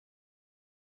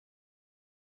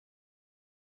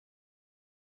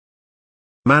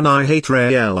Man, I hate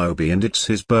RareYellowBee and it's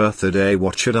his birthday.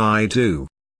 What should I do?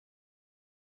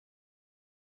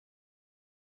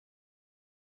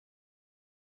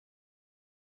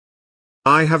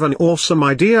 I have an awesome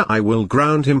idea. I will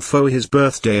ground him for his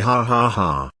birthday. Ha ha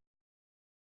ha.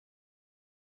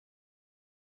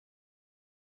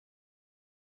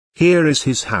 Here is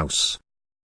his house.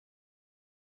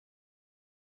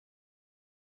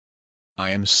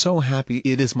 I am so happy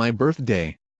it is my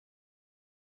birthday.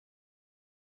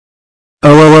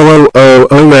 Oh,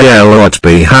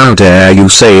 RareYellowBee, how dare you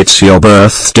say it's your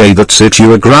birthday? That's it,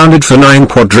 you are grounded for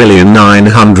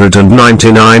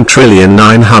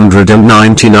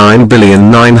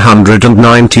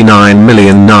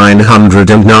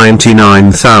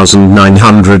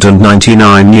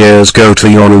years. Go to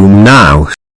your room now.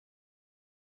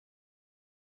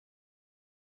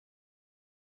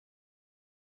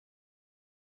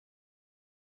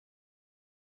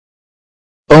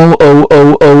 Oh,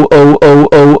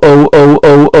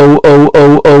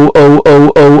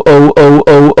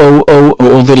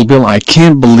 little Bill, I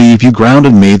can't believe you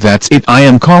grounded me. That's it. I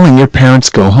am calling your parents.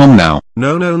 Go home now.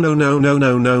 No. Little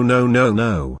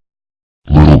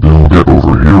Bill, get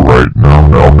over here right now.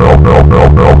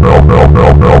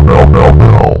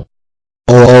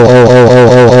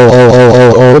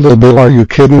 Oh, little Bill, are you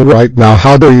kidding right now?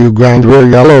 How do you ground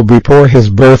RareYellowBee for his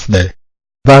birthday?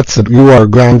 That's it, you are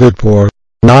grounded for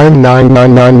 9.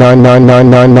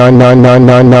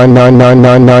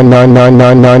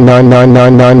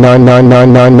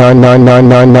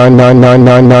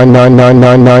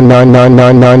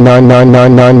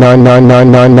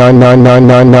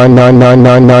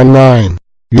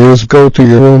 Years. Go to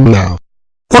your room now.